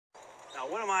Now,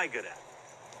 what am I good at?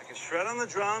 I can shred on the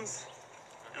drums,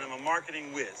 and I'm a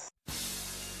marketing whiz.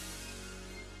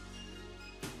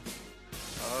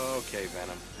 Okay,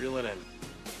 Venom, reel it in.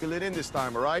 Reel it in this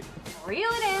time, all right? Reel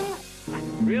it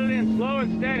in. Reel it in slow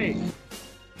and steady.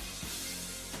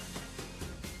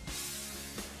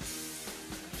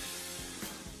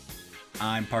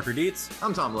 I'm Parker Dietz.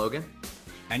 I'm Tom Logan.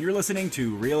 And you're listening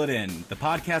to Reel It In, the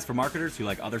podcast for marketers who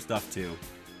like other stuff too.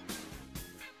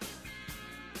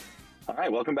 All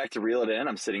right, welcome back to Reel It In.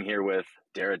 I'm sitting here with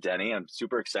Dara Denny. I'm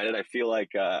super excited. I feel like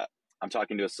I'm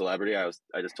talking to a celebrity. I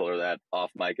just told her that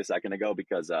off mic a second ago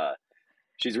because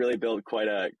she's really built quite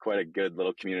a good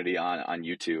little community on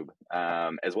YouTube,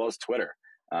 as well as Twitter.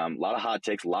 A lot of hot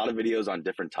takes, a lot of videos on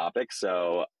different topics.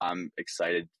 So I'm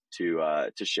excited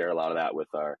to share a lot of that with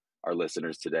our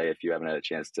listeners today, if you haven't had a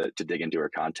chance to dig into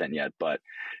her content yet. But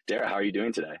Dara, how are you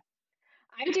doing today?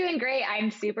 I'm doing great. I'm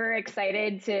super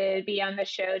excited to be on the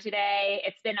show today.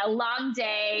 It's been a long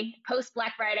day, post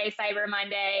Black Friday, Cyber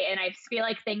Monday, and I feel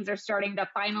like things are starting to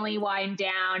finally wind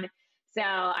down. So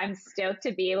I'm stoked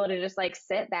to be able to just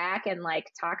sit back and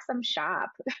talk some shop.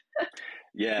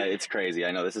 Yeah, it's crazy.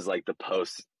 I know this is the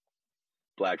post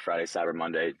Black Friday, Cyber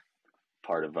Monday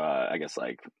part of, I guess,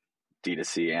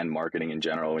 D2C and marketing in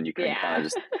general, when you can kind of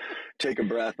just take a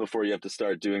breath before you have to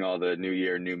start doing all the new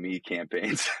year, new me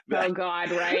campaigns. Oh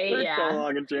God, right? Yeah. So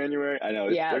long in January. I know.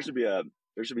 Yeah. There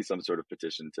should be some sort of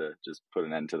petition to just put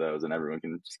an end to those, and everyone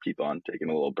can just keep on taking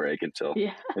a little break until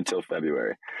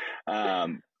February.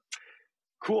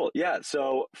 Cool. Yeah.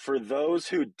 So for those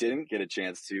who didn't get a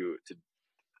chance to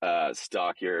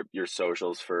stalk your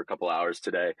socials for a couple hours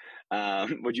today,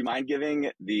 would you mind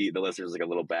giving the listeners a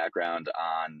little background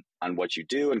on what you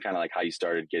do and kind of how you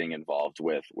started getting involved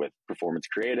with performance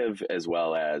creative, as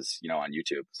well as on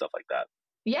YouTube, stuff like that?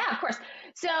 Yeah, of course.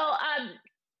 So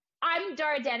I'm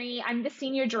Dara Denny. I'm the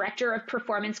Senior Director of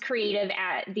Performance Creative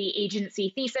at the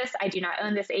agency Thesis. I do not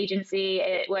own this agency.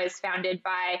 It was founded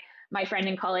by my friend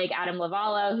and colleague, Adam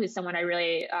Lavallo, who's someone I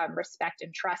really respect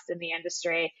and trust in the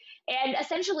industry. And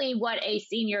essentially what a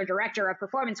Senior Director of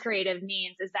Performance Creative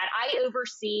means is that I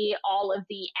oversee all of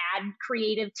the ad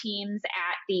creative teams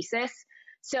at Thesis.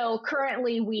 So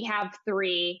currently we have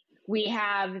three. We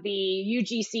have the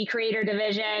UGC Creator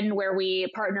Division, where we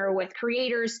partner with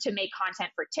creators to make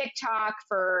content for TikTok,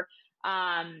 for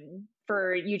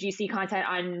UGC content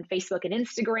on Facebook and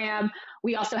Instagram.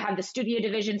 We also have the studio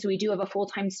division. So we do have a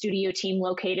full-time studio team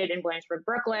located in Williamsburg,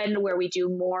 Brooklyn, where we do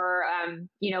more,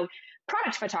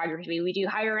 product photography. We do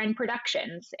higher end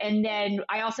productions. And then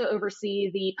I also oversee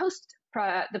the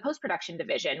post-production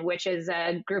division, which is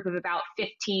a group of about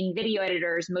 15 video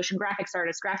editors, motion graphics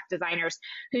artists, graphic designers,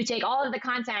 who take all of the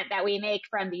content that we make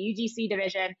from the UGC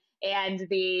division and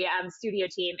the studio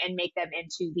team and make them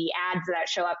into the ads that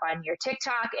show up on your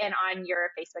TikTok and on your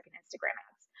Facebook and Instagram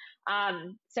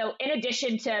ads. So in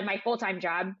addition to my full-time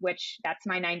job, which that's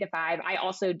my 9 to 5, I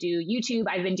also do YouTube.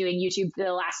 I've been doing YouTube for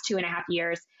the last 2.5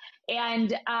 years.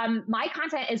 And my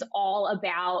content is all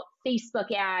about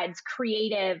Facebook ads,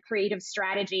 creative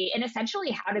strategy, and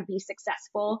essentially how to be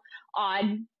successful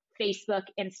on Facebook,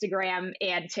 Instagram,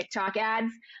 and TikTok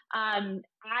ads.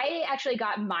 I actually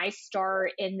got my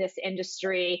start in this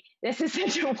industry. This is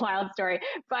such a wild story,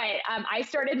 but I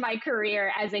started my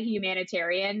career as a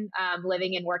humanitarian,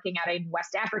 living and working out in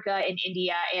West Africa, in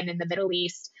India, and in the Middle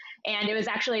East. And it was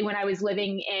actually when I was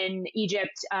living in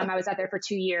Egypt, I was out there for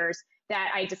 2 years, that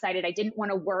I decided I didn't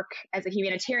want to work as a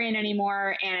humanitarian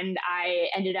anymore. And I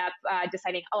ended up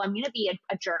deciding, I'm going to be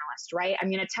a journalist, right? I'm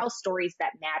going to tell stories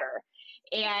that matter.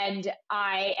 And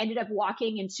I ended up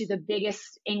walking into the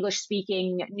biggest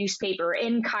English-speaking newspaper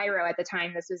in Cairo at the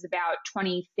time. This was about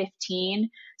 2015,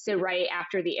 so right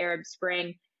after the Arab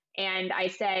Spring. And I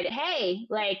said, hey,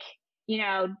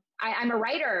 I'm a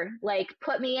writer,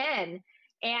 put me in.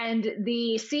 And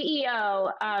the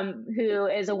CEO, who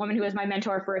is a woman who was my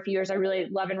mentor for a few years, I really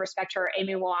love and respect her,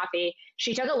 Amy Wafi,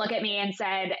 she took a look at me and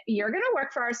said, you're going to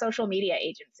work for our social media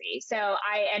agency. So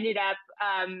I ended up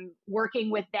working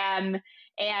with them,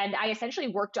 and I essentially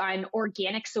worked on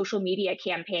organic social media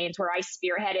campaigns where I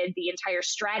spearheaded the entire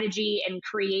strategy and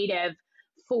creative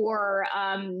for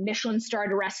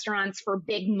Michelin-starred restaurants for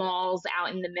big malls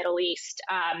out in the Middle East,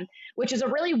 which is a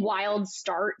really wild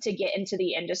start to get into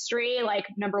the industry.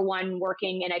 Number one,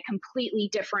 working in a completely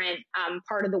different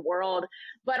part of the world,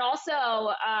 but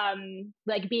also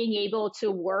being able to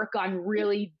work on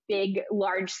really big,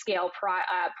 large scale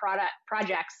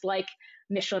projects like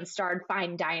Michelin starred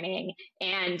fine dining.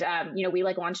 And, we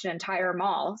like launched an entire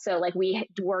mall. So like we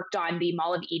worked on the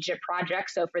Mall of Egypt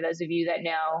project. So for those of you that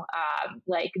know,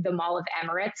 like the Mall of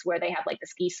Emirates, where they have like the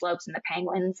ski slopes and the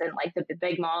penguins and like the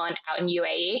big mall out in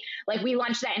UAE, like we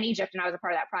launched that in Egypt and I was a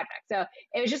part of that project. So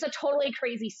it was just a totally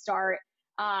crazy start.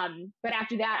 But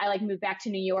after that, I like moved back to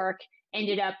New York,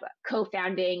 ended up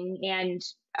co-founding and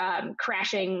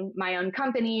crashing my own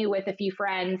company with a few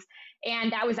friends.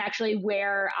 And that was actually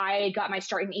where I got my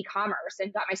start in e-commerce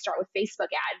and got my start with Facebook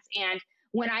ads. And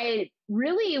when I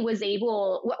really was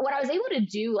able, what I was able to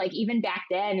do, like even back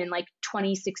then in like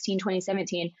 2016,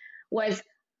 2017, was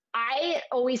I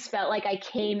always felt like I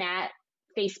came at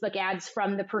Facebook ads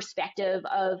from the perspective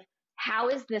of how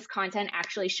is this content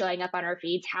actually showing up on our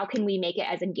feeds? How can we make it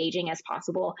as engaging as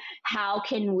possible? How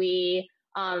can we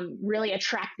really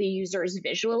attract the users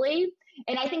visually?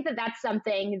 And I think that that's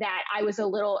something that I was a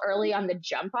little early on the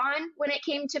jump on when it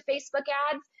came to Facebook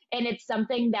ads. And it's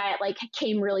something that like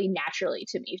came really naturally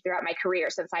to me throughout my career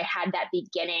since I had that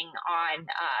beginning on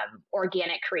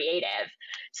organic creative.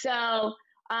 So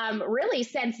really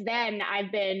since then,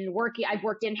 I've worked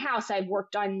in-house, I've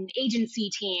worked on agency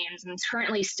teams and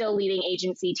currently still leading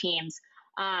agency teams.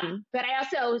 But I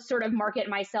also sort of market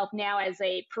myself now as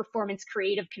a performance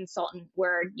creative consultant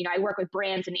where, I work with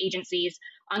brands and agencies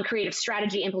on creative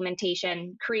strategy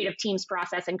implementation, creative teams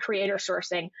process, and creator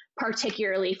sourcing,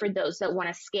 particularly for those that want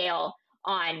to scale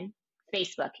on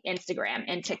Facebook, Instagram,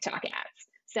 and TikTok ads.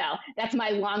 So that's my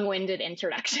long-winded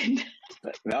introduction.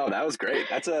 No, that was great.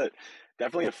 That's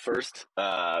definitely a first,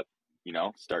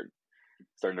 starting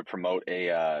to promote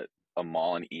a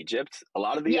mall in Egypt. A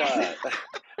lot of the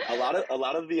a lot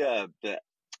of the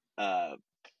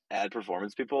ad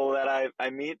performance people that I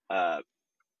meet,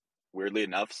 weirdly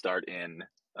enough, start in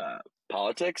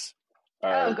politics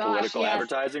or political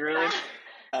advertising, really.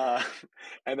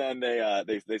 And then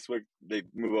they switch, they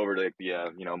move over to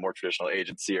the more traditional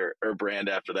agency or brand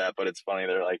after that. But it's funny,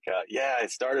 they're like, I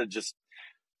started just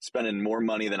spending more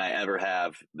money than I ever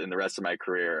have in the rest of my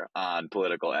career on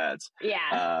political ads.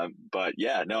 Yeah. But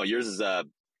yeah, no, yours is I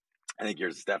think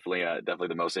yours is definitely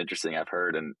the most interesting I've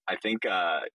heard. And I think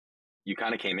you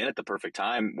kind of came in at the perfect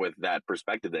time with that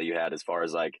perspective that you had as far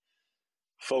as like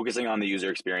focusing on the user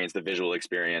experience, the visual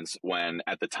experience, when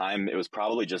at the time it was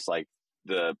probably just like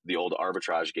the old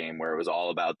arbitrage game where it was all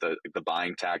about the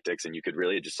buying tactics, and you could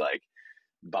really just like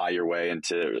buy your way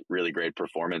into really great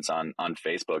performance on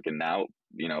Facebook. And now,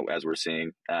 as we're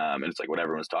seeing, and it's like what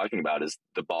everyone's talking about is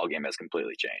the ball game has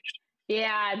completely changed.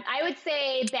 Yeah, I would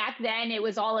say back then it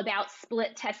was all about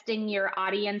split testing your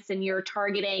audience and your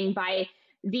targeting by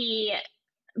the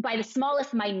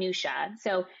smallest minutia.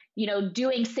 So,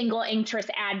 doing single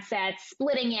interest ad sets,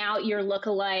 splitting out your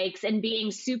lookalikes, and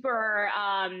being super,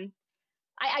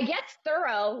 I guess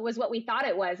thorough was what we thought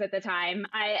it was at the time.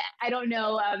 I don't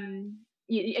know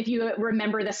if you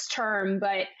remember this term,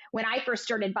 but when I first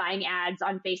started buying ads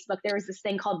on Facebook, there was this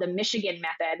thing called the Michigan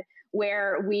method,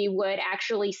 where we would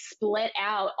actually split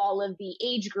out all of the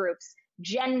age groups,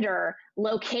 gender,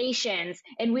 locations,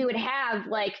 and we would have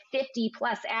like 50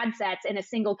 plus ad sets in a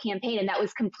single campaign. And that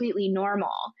was completely normal.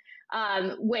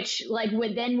 Which like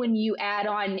when you add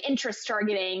on interest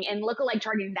targeting and lookalike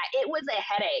targeting, that it was a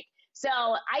headache. So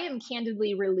I am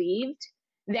candidly relieved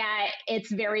that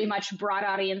it's very much broad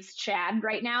audience Chad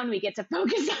right now, and we get to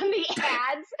focus on the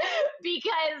ads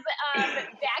because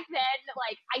back then,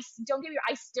 like, I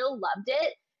still loved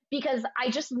it because I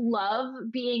just love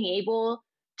being able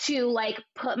to like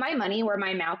put my money where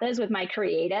my mouth is with my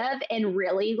creative and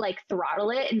really like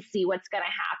throttle it and see what's going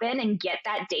to happen and get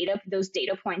those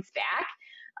data points back.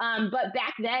 But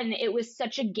back then it was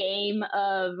such a game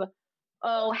of,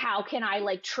 how can I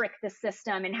like trick the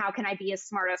system and how can I be as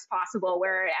smart as possible?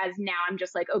 Whereas now I'm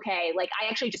just like, okay, like I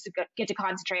actually just get to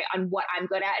concentrate on what I'm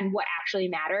good at and what actually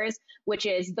matters, which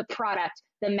is the product,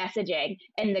 the messaging,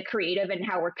 and the creative and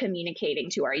how we're communicating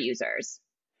to our users.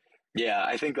 Yeah,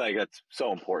 I think like that's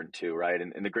so important too, right?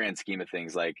 In the grand scheme of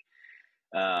things, like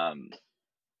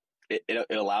it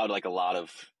allowed like a lot of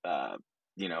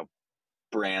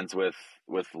brands with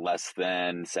less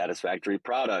than satisfactory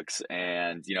products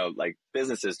and like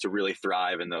businesses to really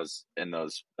thrive in those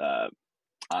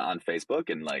on Facebook.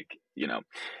 And like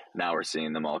now we're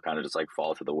seeing them all kind of just like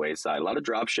fall to the wayside. A lot of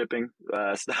drop shipping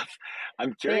stuff.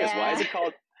 I'm curious, why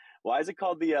is it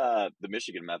called the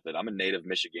Michigan method? I'm a native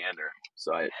Michigander,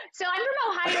 so I'm from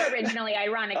Ohio originally,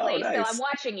 ironically. Oh, nice. So I'm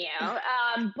watching you,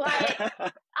 but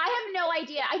I have no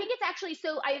idea. I think it's actually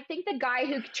I think the guy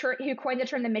who coined the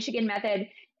term the Michigan method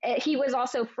he was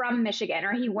also from Michigan,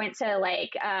 or he went to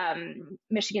like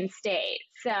Michigan State.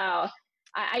 So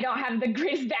I don't have the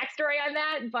greatest backstory on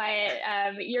that,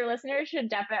 but your listeners should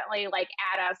definitely like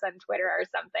add us on Twitter or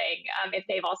something if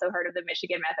they've also heard of the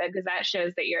Michigan method, because that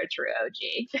shows that you're a true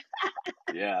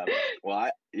OG. Yeah. Well,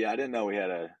 I didn't know we had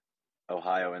a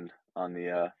Ohioan on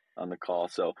the call,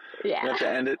 so Yeah. we have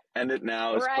to end it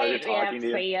now. It's a pleasure talking to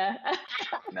you. See ya.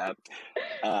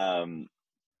 Nah.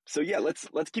 So yeah,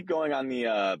 let's keep going on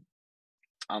the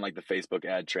on like the Facebook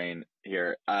ad train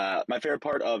here. My favorite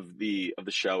part of the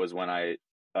show is when I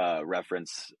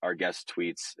reference our guest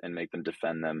tweets and make them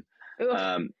defend them.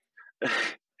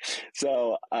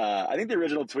 So I think the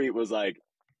original tweet was like,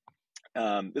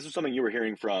 this was something you were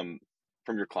hearing from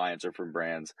your clients or from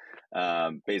brands,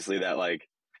 basically that like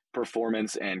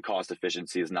performance and cost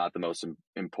efficiency is not the most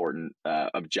important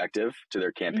objective to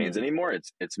their campaigns anymore.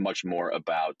 It's much more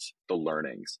about the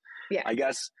learnings. Yeah. I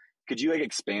guess, could you like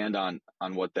expand on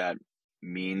what that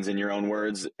means in your own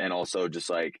words, and also just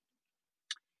like,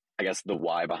 I guess, the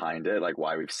why behind it, like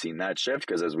why we've seen that shift?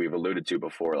 Because as we've alluded to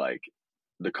before, like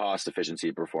the cost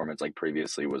efficiency performance, like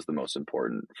previously, was the most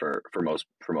important for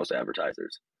most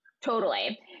advertisers.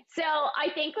 Totally. So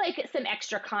I think like some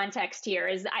extra context here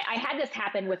is I had this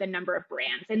happen with a number of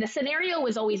brands, and the scenario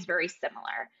was always very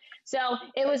similar. So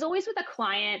it was always with a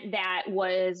client that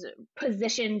was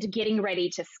positioned getting ready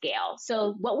to scale.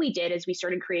 So what we did is we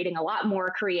started creating a lot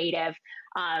more creative,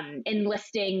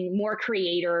 enlisting more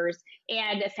creators,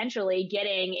 and essentially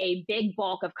getting a big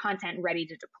bulk of content ready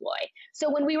to deploy.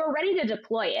 So when we were ready to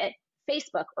deploy it,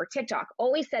 Facebook or TikTok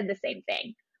always said the same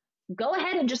thing. Go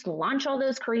ahead and just launch all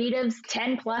those creatives,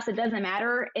 10 plus, it doesn't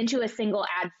matter, into a single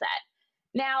ad set.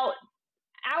 Now,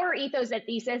 our ethos at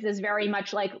Thesis is very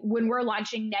much like when we're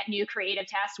launching net new creative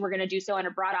tests, we're going to do so on a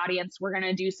broad audience. We're going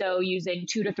to do so using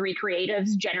 2 to 3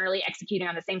 creatives, generally executing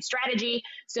on the same strategy,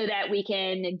 so that we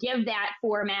can give that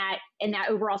format and that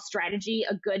overall strategy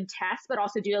a good test, but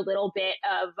also do a little bit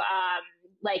of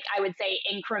like I would say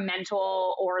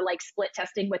incremental or like split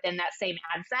testing within that same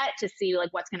ad set to see like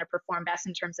what's going to perform best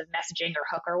in terms of messaging or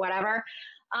hook or whatever.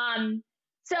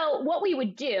 So what we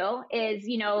would do is,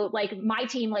 you know, like my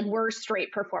team, like we're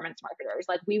straight performance marketers.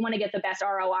 Like we want to get the best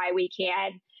ROI we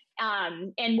can.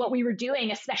 And what we were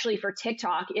doing, especially for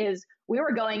TikTok, is we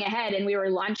were going ahead and we were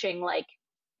launching like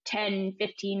 10,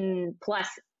 15 plus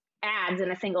ads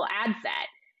in a single ad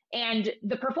set. And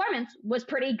the performance was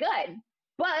pretty good.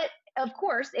 But of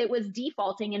course, it was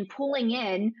defaulting and pulling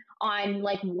in on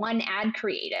like one ad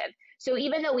creative. So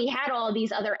even though we had all of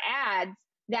these other ads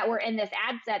that were in this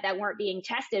ad set that weren't being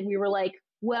tested, we were like,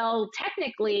 well,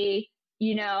 technically,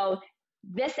 you know,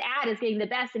 this ad is getting the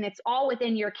best and it's all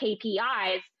within your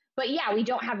KPIs. But yeah, we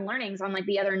don't have learnings on like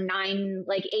the other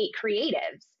 8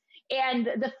 creatives. And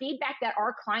the feedback that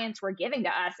our clients were giving to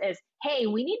us is, hey,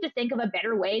 we need to think of a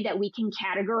better way that we can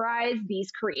categorize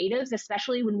these creatives,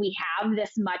 especially when we have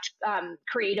this much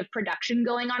creative production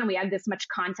going on. We have this much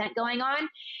content going on.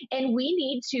 And we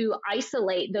need to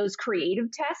isolate those creative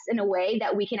tests in a way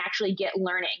that we can actually get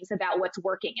learnings about what's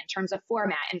working in terms of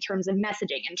format, in terms of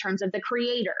messaging, in terms of the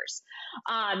creators.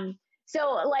 So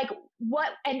like what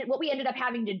we ended up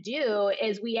having to do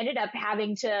is we ended up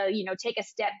having to, you know, take a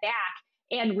step back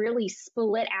and really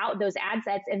split out those ad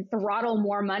sets and throttle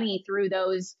more money through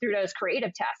those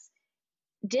creative tests.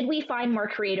 Did we find more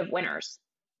creative winners?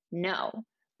 No.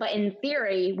 But in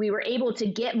theory, we were able to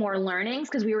get more learnings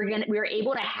because we were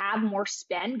able to have more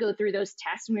spend go through those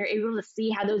tests, and we were able to see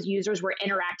how those users were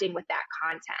interacting with that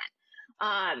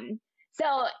content.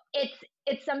 So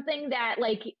it's something that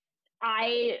like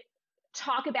I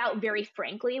talk about very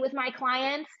frankly with my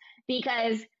clients,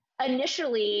 because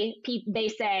initially they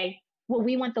say, well,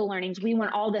 we want the learnings. We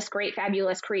want all this great,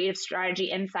 fabulous creative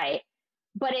strategy insight.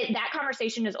 But that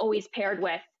conversation is always paired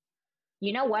with,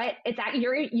 you know what? It's that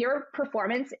your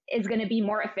performance is going to be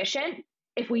more efficient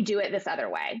if we do it this other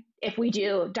way. If we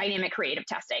do dynamic creative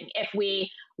testing, if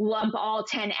we lump all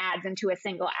 10 ads into a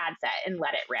single ad set and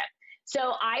let it rip.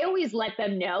 So I always let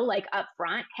them know, like up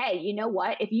front, hey, you know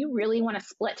what? If you really want to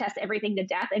split test everything to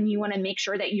death and you want to make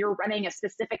sure that you're running a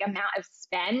specific amount of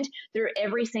spend through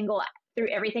every single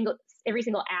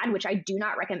ad, which I do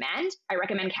not recommend. I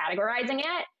recommend categorizing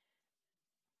it.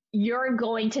 You're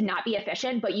going to not be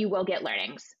efficient, but you will get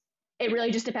learnings. It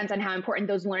really just depends on how important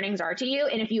those learnings are to you,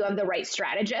 and if you have the right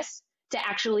strategists to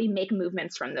actually make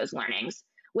movements from those learnings,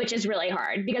 which is really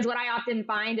hard. Because what I often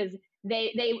find is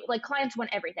they like clients want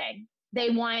everything. They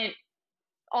want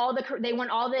all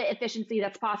the efficiency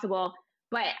that's possible.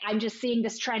 But I'm just seeing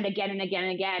this trend again and again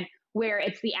and again, where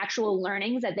it's the actual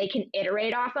learnings that they can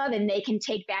iterate off of and they can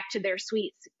take back to their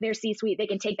C-suite. They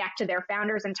can take back to their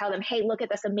founders and tell them, hey, look at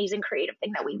this amazing creative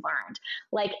thing that we learned.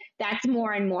 Like that's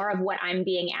more and more of what I'm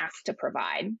being asked to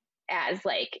provide as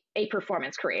like a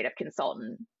performance creative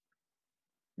consultant.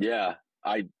 Yeah.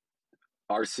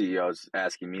 Our CEO's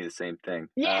asking me the same thing.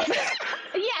 Yes.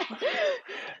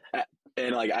 Yes.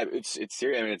 And like, it's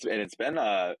serious. I mean, it's been,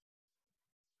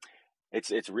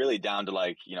 it's really down to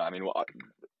like, I mean,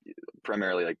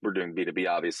 primarily like we're doing B2B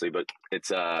obviously, but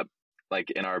it's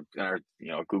like in our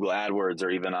Google AdWords or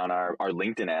even on our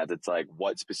LinkedIn ads, it's like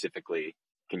what specifically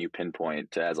can you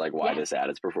pinpoint as like why this ad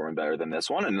is performing better than this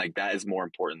one, and like that is more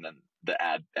important than the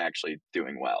ad actually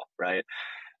doing well, right?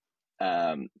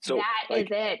 So that like,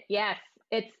 is it. Yes,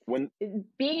 it's when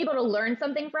being able to learn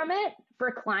something from it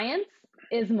for clients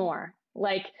is more.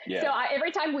 Like, so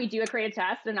every time we do a creative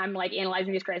test and I'm like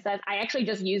analyzing these creative tests, I actually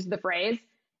just use the phrase,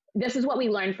 this is what we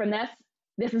learned from this.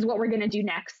 This is what we're going to do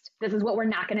next. This is what we're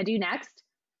not going to do next.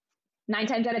 9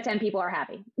 times out of 10 people are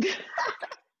happy.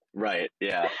 Right.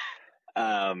 Yeah.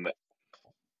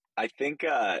 I think,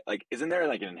 like, isn't there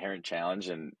like an inherent challenge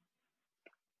in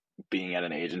being at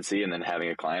an agency and then having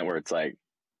a client where it's like,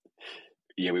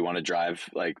 we want to drive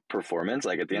like performance.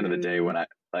 Like at the end of the day, when I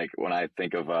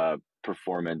think of a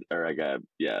performance or like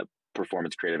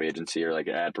performance creative agency or like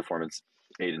an ad performance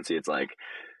agency, it's like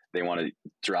they want to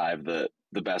drive the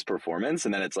best performance.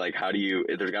 And then it's like,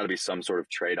 there's got to be some sort of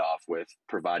trade-off with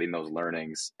providing those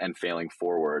learnings and failing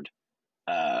forward.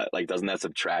 Like, doesn't that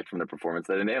subtract from the performance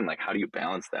that it is? And like, how do you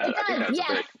balance that? It does, I think that's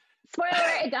yes.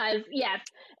 Spoiler, it does. Yes.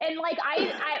 And like,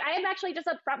 I am actually just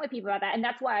upfront with people about that. And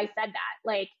that's why I said that.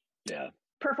 Like,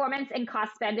 performance and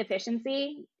cost spend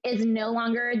efficiency is no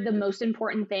longer the most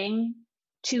important thing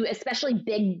to especially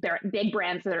big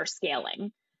brands that are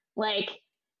scaling. Like,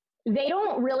 they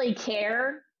don't really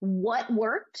care what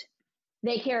worked.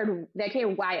 They care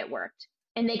why it worked.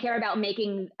 And they care about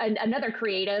making another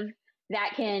creative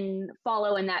that can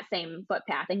follow in that same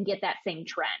footpath and get that same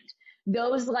trend.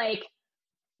 Those like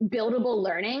buildable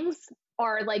learnings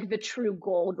are like the true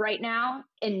gold right now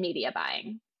in media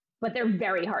buying, but they're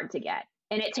very hard to get.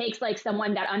 And it takes like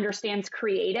someone that understands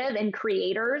creative and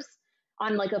creators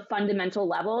on like a fundamental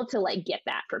level to like get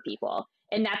that for people.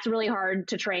 And that's really hard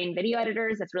to train video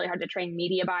editors. That's really hard to train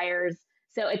media buyers.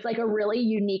 So it's like a really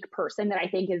unique person that I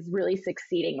think is really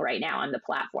succeeding right now on the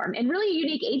platform, and really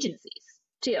unique agencies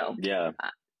too. Yeah.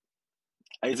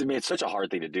 I mean, it's such a hard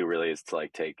thing to do really, is to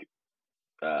like take,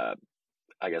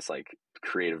 I guess like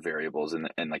creative variables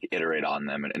and like iterate on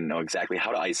them and know exactly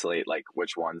how to isolate like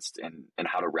which ones and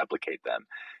how to replicate them.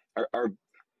 Are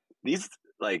these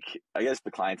like, I guess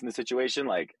the clients in the situation,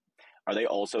 like, are they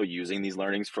also using these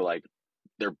learnings for like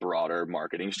their broader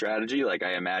marketing strategy? Like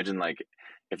I imagine like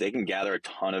if they can gather a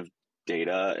ton of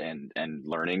data and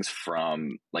learnings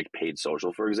from like paid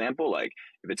social, for example, like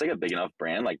if it's like a big enough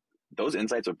brand, like those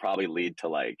insights would probably lead to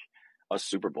like a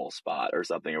Super Bowl spot or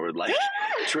something, or would like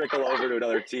trickle over to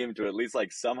another team to at least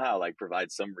like somehow like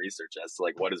provide some research as to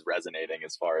like what is resonating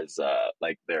as far as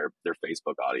like their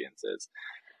Facebook audience is.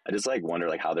 I just like wonder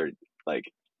like how they're like,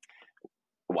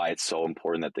 why it's so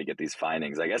important that they get these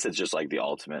findings. I guess it's just like the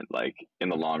ultimate, like in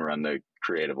the long run, the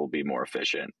creative will be more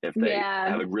efficient if they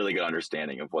have a really good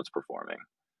understanding of what's performing.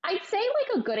 I'd say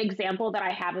like a good example that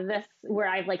I have of this, where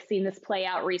I've like seen this play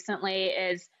out recently,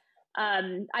 is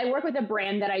I work with a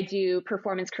brand that I do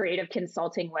performance creative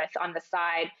consulting with on the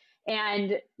side.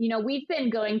 And, you know, we've been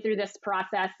going through this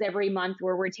process every month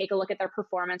where we take a look at their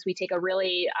performance. We take a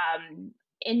really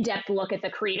in-depth look at the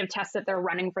creative tests that they're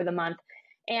running for the month.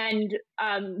 And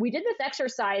we did this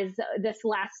exercise this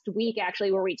last week,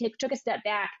 actually, where we took a step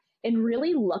back and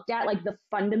really looked at like the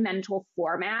fundamental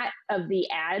format of the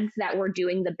ads that were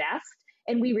doing the best.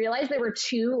 And we realized there were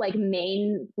two like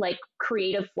main like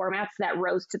creative formats that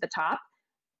rose to the top.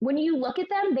 When you look at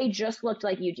them, they just looked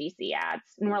like UGC ads.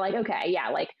 And we're like, okay, yeah,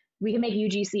 like we can make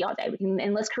UGC all day. We can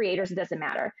enlist creators, it doesn't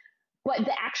matter. But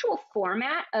the actual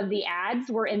format of the ads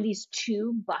were in these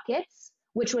two buckets,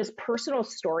 which was personal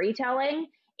storytelling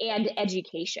and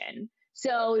education.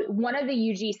 So one of the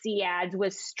UGC ads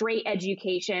was straight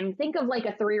education. Think of like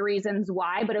a 3 Reasons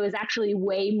Why, but it was actually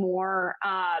way more,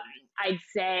 I'd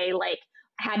say like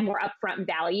had more upfront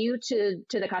value to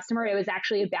the customer. It was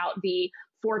actually about the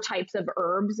 4 types of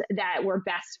herbs that were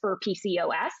best for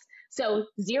PCOS. So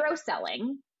 0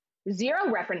 selling,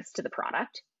 0 reference to the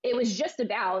product. It was just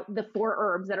about the 4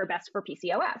 herbs that are best for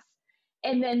PCOS.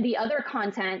 And then the other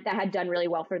content that had done really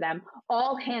well for them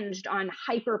all hinged on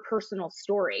hyper personal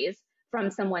stories from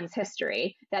someone's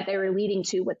history that they were leading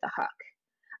to with the hook.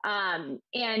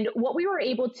 And what we were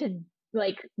able to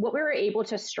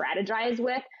strategize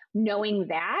with knowing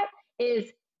that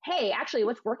is, hey, actually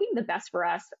what's working the best for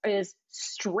us is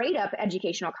straight up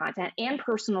educational content and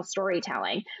personal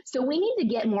storytelling. So we need to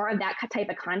get more of that type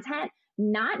of content,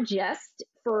 not just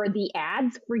for the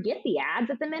ads. Forget the ads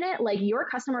at the minute. Like, your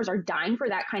customers are dying for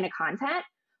that kind of content.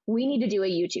 We need to do a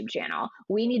YouTube channel.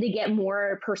 We need to get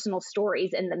more personal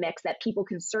stories in the mix that people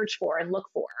can search for and look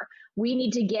for. We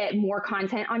need to get more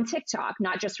content on TikTok,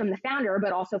 not just from the founder,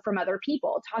 but also from other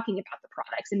people talking about the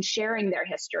products and sharing their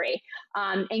history,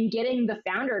 and getting the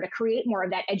founder to create more of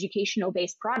that educational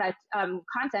based product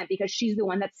content, because she's the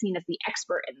one that's seen as the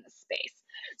expert in this space.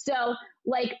 So,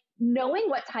 like, knowing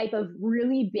what type of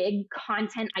really big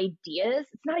content ideas,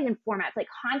 it's not even formats, like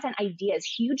content ideas,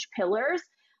 huge pillars,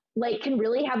 like, can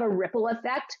really have a ripple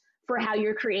effect for how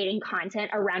you're creating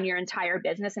content around your entire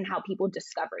business and how people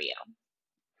discover you.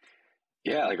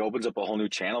 Yeah, like opens up a whole new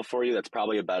channel for you. That's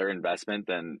probably a better investment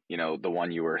than, the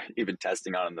one you were even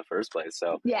testing on in the first place.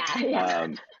 So yeah,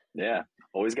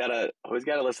 always gotta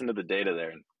listen to the data there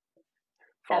and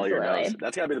follow your nose.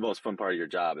 That's gotta be the most fun part of your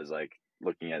job, is like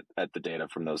looking at the data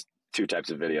from those two types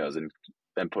of videos and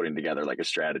then putting together like a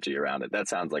strategy around it. That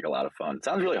sounds like a lot of fun. It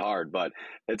sounds really hard, but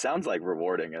it sounds like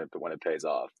rewarding when it pays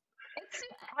off.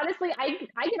 Honestly, I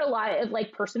get a lot of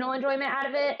like personal enjoyment out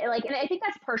of it. Like, and I think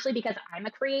that's partially because I'm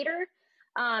a creator.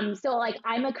 So like,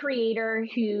 I'm a creator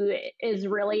who is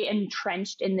really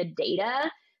entrenched in the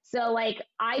data. So like,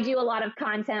 I do a lot of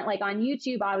content like on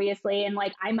YouTube, obviously, and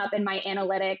like I'm up in my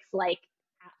analytics like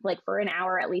for an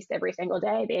hour at least every single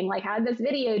day, being like, how did this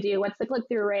video do? What's the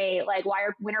click-through rate? Like,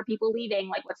 when are people leaving?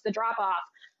 Like, what's the drop off?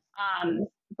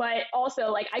 But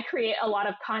also like, I create a lot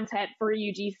of content for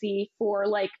UGC for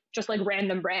like just like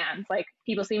random brands. Like,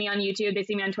 people see me on YouTube, they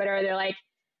see me on Twitter, they're like,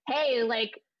 hey,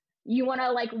 like, you want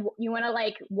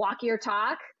to walk your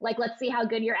talk? Like, let's see how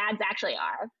good your ads actually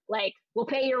are. Like, we'll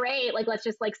pay your rate. Like, let's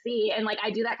just like see. And like,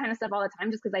 I do that kind of stuff all the time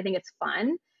just because I think it's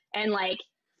fun. And like,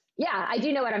 yeah, I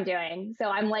do know what I'm doing. So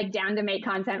I'm like down to make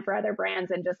content for other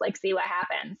brands and just like see what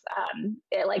happens.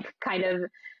 It like kind of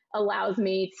allows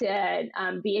me to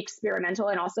be experimental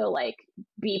and also like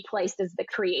be placed as the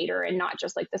creator and not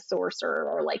just like the sourcer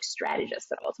or like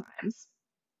strategist at all times.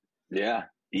 Yeah.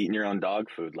 Eating your own dog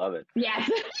food. Love it. Yes.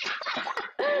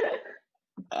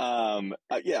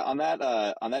 Yeah. On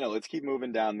that note, let's keep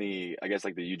moving down the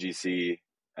UGC,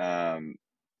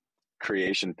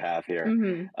 creation path here.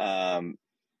 Mm-hmm.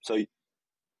 So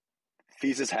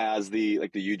Thesis has the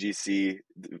UGC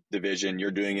division.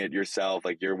 You're doing it yourself.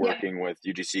 Like, you're working with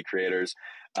UGC creators.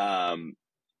 And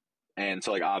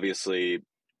so like, obviously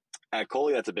at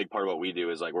Coley, that's a big part of what we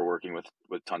do, is like, we're working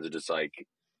with tons of just like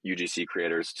UGC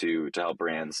creators to help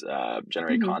brands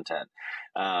generate content.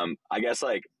 I guess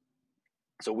like,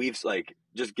 so we've like,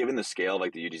 just given the scale of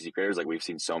like the UGC creators, like we've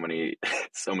seen so many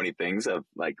things of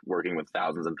like working with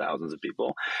thousands and thousands of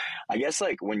people. I guess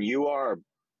like when you are,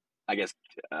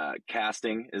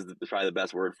 casting is probably the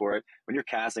best word for it. When you're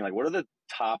casting, like, what are the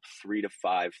top 3 to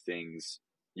 5 things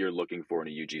you're looking for in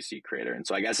a UGC creator? And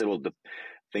so I guess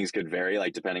things could vary,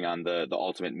 like, depending on the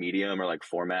ultimate medium or like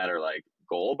format or like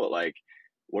goal, but like,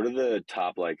 what are the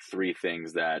top like 3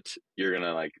 things that you're going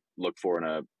to like look for in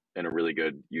a really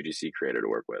good UGC creator to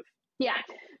work with? Yeah.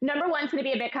 Number one's going to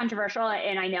be a bit controversial,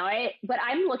 and I know it, but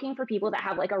I'm looking for people that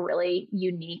have like a really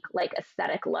unique, like,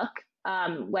 aesthetic look.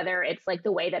 Whether it's like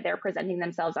the way that they're presenting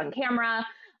themselves on camera,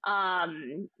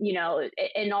 and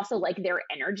also like their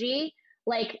energy.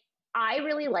 Like, I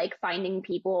really like finding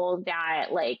people that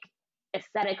like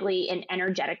aesthetically and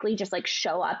energetically just like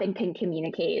show up and can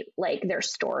communicate like their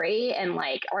story and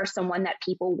like are someone that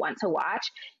people want to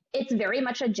watch. It's very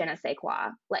much a je ne sais quoi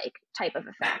like type of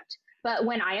effect. But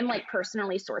when I am like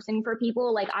personally sourcing for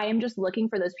people, like I am just looking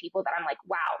for those people that I'm like,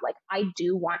 wow, like I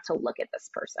do want to look at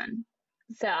this person.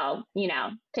 So,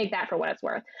 take that for what it's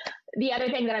worth. The other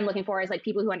thing that I'm looking for is like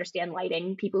people who understand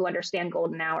lighting, people who understand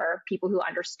golden hour, people who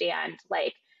understand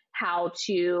like how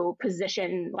to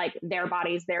position like their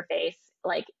bodies, their face,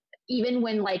 like even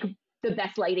when like the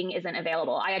best lighting isn't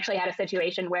available. I actually had a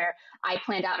situation where I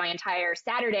planned out my entire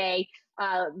Saturday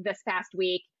this past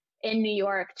week in New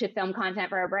York to film content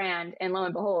for a brand, and lo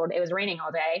and behold, it was raining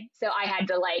all day. So I had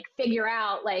to like figure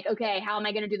out like, okay, how am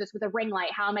I going to do this with a ring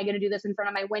light? How am I going to do this in front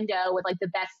of my window with like the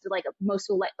best, like most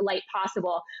light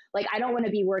possible? Like, I don't want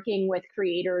to be working with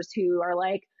creators who are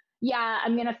like, yeah,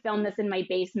 I'm going to film this in my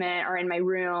basement or in my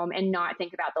room and not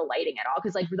think about the lighting at all.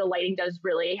 Cause like the lighting does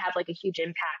really have like a huge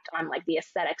impact on like the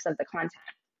aesthetics of the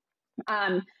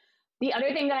content. The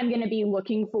other thing that I'm going to be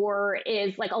looking for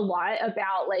is like a lot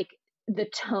about like the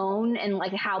tone and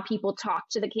like how people talk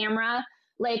to the camera.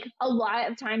 like a lot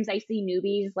of times I see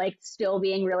newbies like still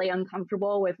being really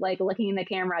uncomfortable with like looking in the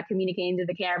camera, communicating to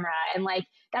the camera. And like,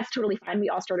 that's totally fine. We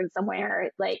all started somewhere.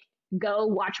 Like, go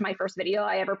watch my first video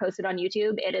I ever posted on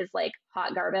YouTube. It is like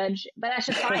hot garbage, but that's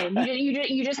just fine.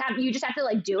 You just have to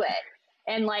like do it.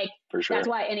 And like, For sure. that's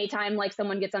why anytime like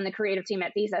someone gets on the creative team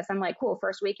at Thesis, I'm like, cool,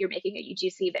 first week you're making a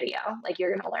UGC video. Like, you're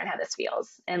going to learn how this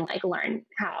feels and like learn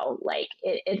how like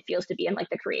it feels to be in like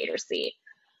the creator seat.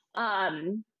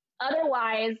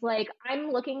 Otherwise, like,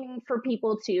 I'm looking for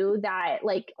people too that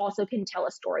like also can tell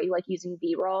a story, like using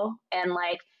B-roll and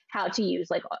like how to use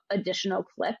like additional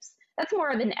clips. That's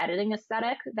more of an editing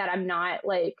aesthetic that I'm not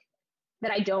like,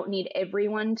 that I don't need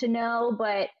everyone to know,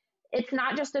 but it's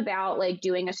not just about like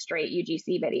doing a straight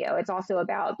UGC video. It's also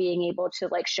about being able to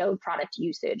like show product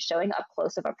usage, showing up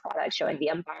close of a product, showing the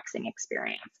unboxing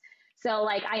experience. So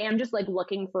like, I am just like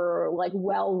looking for like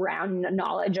well-rounded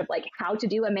knowledge of like how to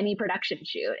do a mini production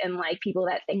shoot and like people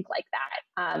that think like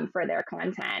that for their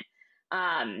content.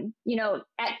 You know,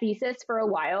 at Thesis for a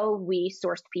while, we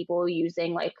sourced people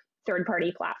using like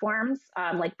third-party platforms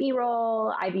like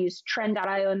B-roll. I've used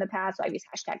Trend.io in the past. So I've used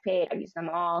 #paid. I've used them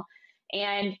all.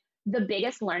 And the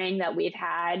biggest learning that we've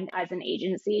had as an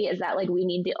agency is that like we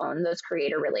need to own those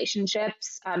creator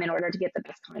relationships in order to get the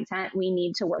best content. We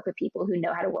need to work with people who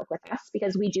know how to work with us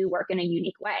because we do work in a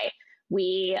unique way.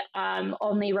 We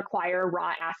only require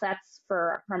raw assets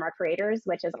from our creators,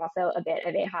 which is also a bit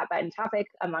of a hot button topic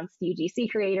amongst UGC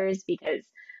creators because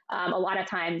a lot of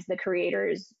times the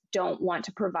creators don't want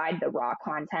to provide the raw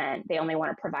content. They only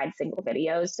want to provide single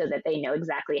videos so that they know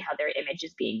exactly how their image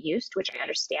is being used, which I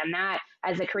understand that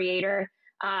as a creator.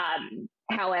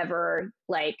 However,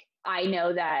 like, I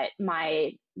know that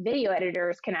my video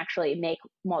editors can actually make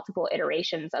multiple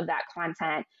iterations of that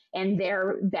content, and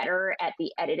they're better at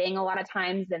the editing a lot of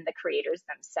times than the creators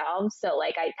themselves. So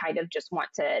like, I kind of just want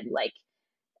to like,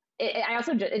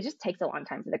 it just takes a long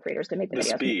time for the creators to make the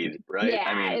videos. Speed, right? Yeah,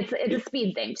 I mean, it's a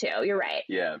speed thing too. You're right.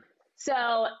 Yeah.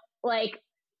 So like,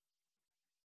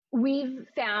 we've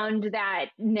found that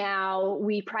now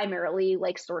we primarily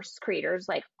like source creators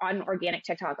like on organic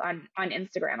TikTok, on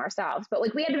Instagram ourselves, but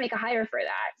like we had to make a hire for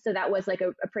that. So that was like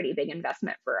a pretty big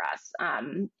investment for us.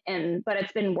 But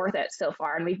it's been worth it so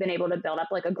far. And we've been able to build up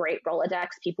like a great Rolodex,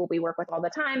 people we work with all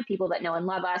the time, people that know and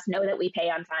love us, know that we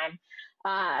pay on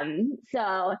time.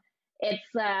 So it's,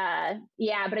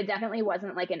 yeah, but it definitely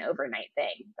wasn't like an overnight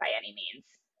thing by any means.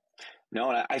 No,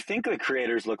 and I think the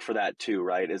creators look for that too,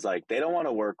 right? Is like, they don't want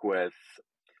to work with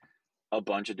a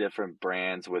bunch of different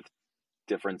brands with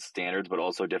different standards, but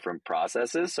also different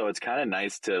processes. So it's kind of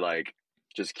nice to like,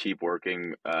 just keep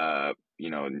working, you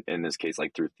know, in this case,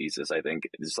 like through Thesis. I think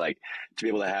it's like to be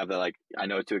able to have that, like, I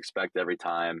know what to expect every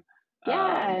time.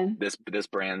 Yeah. This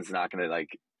brand's not going to like,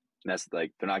 they're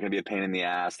not going to be a pain in the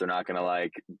ass. They're not going to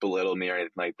like belittle me or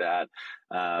anything like that.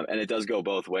 And it does go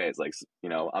both ways. Like, you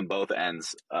know, on both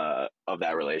ends of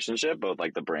that relationship, both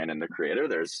like the brand and the creator,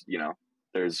 there's, you know,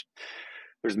 there's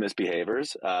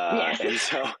misbehaviors. Yes. And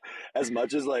so as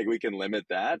much as like we can limit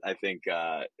that, I think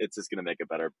it's just going to make a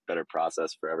better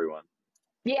process for everyone.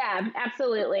 Yeah,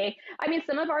 absolutely. I mean,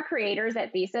 some of our creators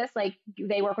at Thesis, like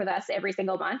they work with us every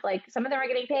single month. Like some of them are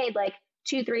getting paid like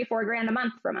 $2, $3, $4 grand a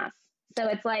month from us. So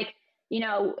it's like, you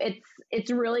know, it's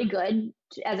really good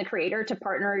as a creator to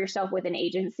partner yourself with an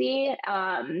agency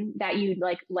that you'd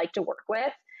like to work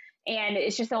with. And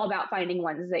it's just all about finding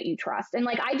ones that you trust. And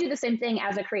like, I do the same thing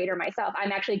as a creator myself.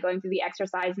 I'm actually going through the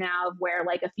exercise now of where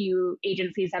like a few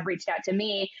agencies have reached out to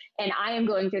me, and I am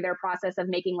going through their process of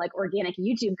making like organic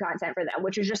YouTube content for them,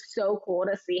 which is just so cool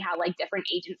to see how like different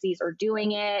agencies are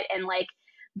doing it. And like,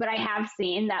 but I have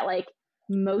seen that like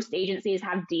most agencies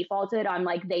have defaulted on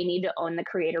like they need to own the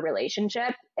creator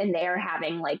relationship, and they're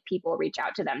having like people reach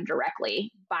out to them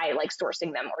directly by like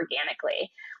sourcing them organically,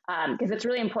 because it's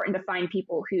really important to find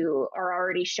people who are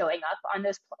already showing up on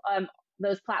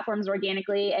those platforms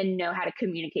organically and know how to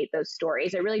communicate those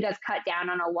stories. It really does cut down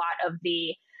on a lot of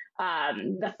the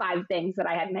 5 things that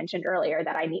I had mentioned earlier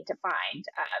that I need to find,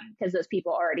 because those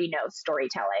people already know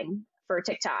storytelling for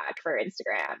TikTok, for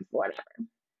Instagram, whatever.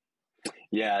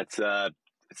 Yeah,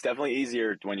 it's definitely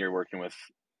easier when you're working with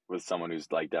someone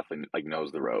who's like definitely like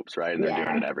knows the ropes, right? And they're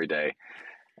doing it every day.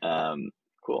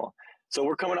 Cool. So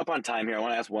we're coming up on time here. I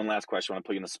want to ask one last question. I want to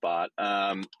put you in the spot.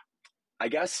 I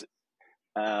guess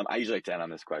I usually like to end on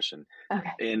this question.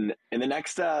 Okay. In the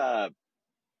next, I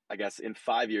guess in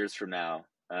 5 years from now,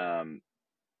 and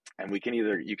we can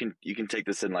you can take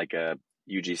this in like a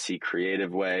UGC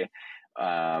creative way,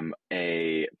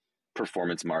 a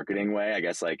performance marketing way. I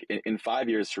guess like in 5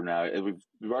 years from now,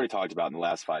 we've already talked about in the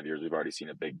last 5 years, we've already seen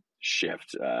a big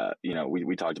shift. You know,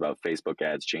 we talked about Facebook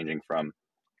ads changing from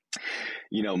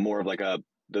more of like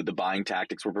the buying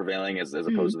tactics were prevailing as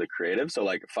opposed to the creative. So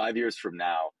like 5 years from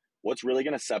now, what's really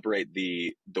going to separate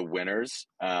the winners,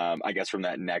 I guess, from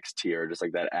that next tier, just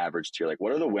like that average tier? Like,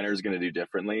 what are the winners going to do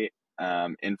differently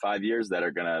in 5 years that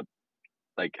are going to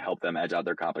like help them edge out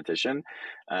their competition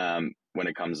when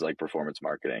it comes to like performance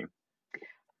marketing?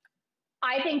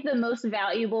 I think the most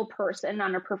valuable person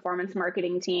on a performance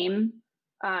marketing team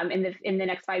in the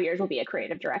next 5 years will be a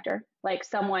creative director, like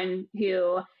someone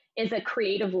who is a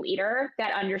creative leader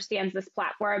that understands this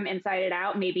platform inside and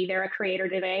out. Maybe they're a creator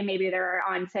today, maybe they're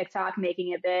on TikTok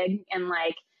making it big and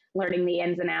like learning the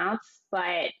ins and outs,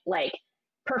 but like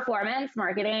performance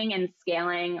marketing and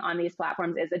scaling on these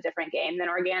platforms is a different game than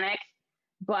organic.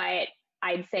 But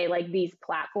I'd say like these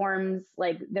platforms,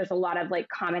 like there's a lot of like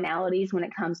commonalities when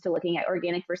it comes to looking at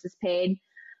organic versus paid.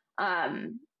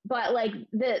 But like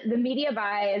the media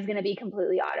buy is going to be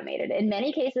completely automated. In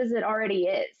many cases, it already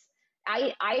is.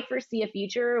 I foresee a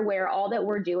future where all that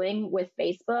we're doing with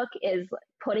Facebook is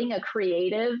putting a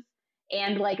creative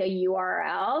and like a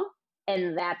URL,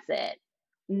 and that's it.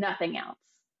 Nothing else.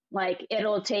 Like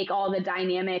it'll take all the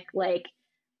dynamic like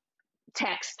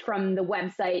text from the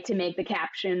website to make the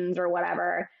captions or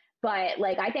whatever. But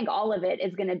like, I think all of it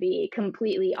is going to be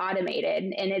completely automated,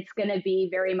 and it's going to be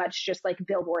very much just like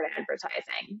billboard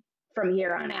advertising from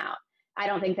here on out. I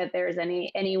don't think that there's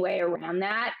any way around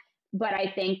that. But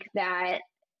I think that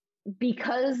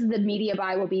because the media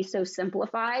buy will be so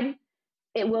simplified,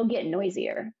 it will get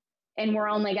noisier, and we're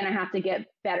only going to have to get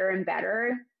better and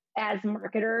better as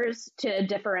marketers to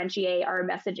differentiate our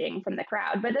messaging from the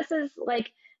crowd. But this is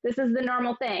the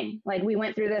normal thing. Like we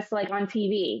went through this like on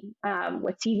TV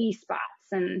with TV spots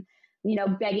and,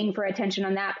 begging for attention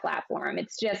on that platform.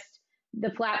 It's just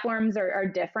the platforms are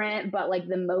different, but like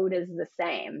the mode is the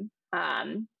same.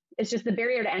 It's just the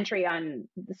barrier to entry on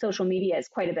the social media is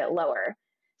quite a bit lower.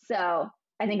 So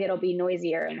I think it'll be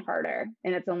noisier and harder,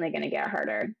 and it's only going to get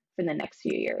harder for the next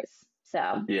few years.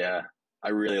 So yeah, I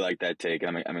really like that take.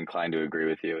 I'm inclined to agree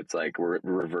with you. It's like we're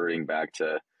reverting back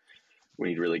to, we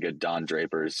need really good Don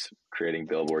Drapers creating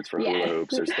billboards for hula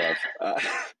hoops or stuff.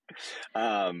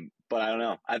 But I don't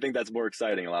know. I think that's more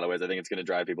exciting in a lot of ways. I think it's going to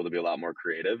drive people to be a lot more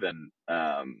creative, and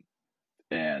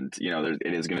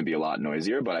it is going to be a lot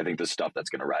noisier. But I think the stuff that's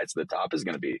going to rise to the top is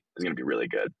going to be really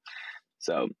good.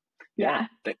 So yeah,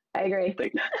 I agree.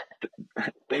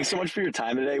 Thanks so much for your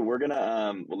time today. We're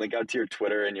gonna we'll link out to your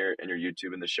Twitter and your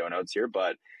YouTube in the show notes here.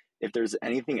 But if there's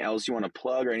anything else you want to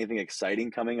plug or anything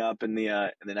exciting coming up in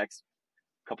the next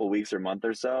couple of weeks or month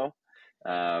or so,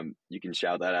 you can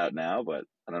shout that out now. But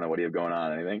I don't know, what do you have going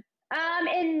on? Anything?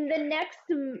 In the next,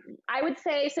 I would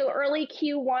say, so early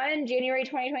Q1, January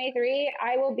 2023,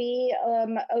 I will be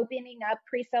opening up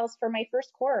pre-sales for my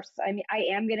first course. I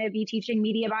am going to be teaching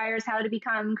media buyers how to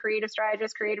become creative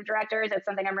strategists, creative directors. It's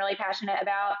something I'm really passionate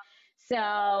about. So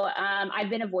I've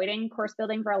been avoiding course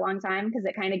building for a long time because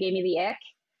it kind of gave me the ick.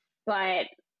 But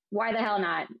why the hell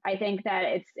not? I think that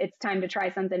it's time to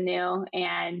try something new,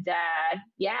 and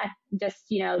just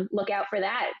look out for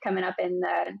that coming up in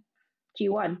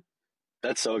Q1.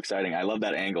 That's so exciting. I love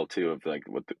that angle too of like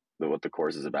what the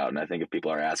course is about. And I think if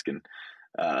people are asking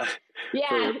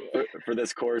for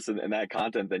this course and that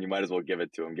content, then you might as well give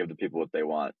it to them, give the people what they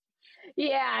want.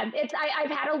 Yeah, I've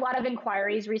had a lot of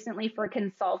inquiries recently for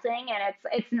consulting, and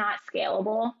it's not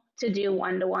scalable to do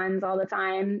one-to-ones all the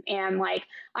time. And like,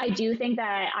 I do think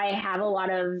that I have a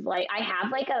lot of like, I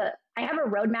have a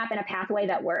roadmap and a pathway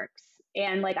that works.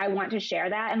 And like, I want to share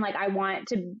that. And like, I want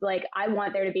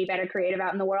there to be better creative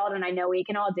out in the world. And I know we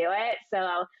can all do it.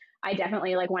 So I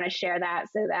definitely like want to share that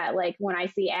so that like when I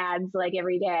see ads like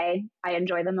every day, I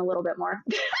enjoy them a little bit more.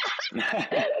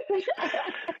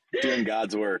 Doing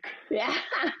God's work. Yeah.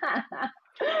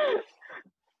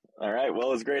 All right. Well,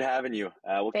 it was great having you.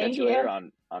 We'll Thank catch you later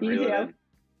on You Reel It too. In.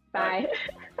 Bye.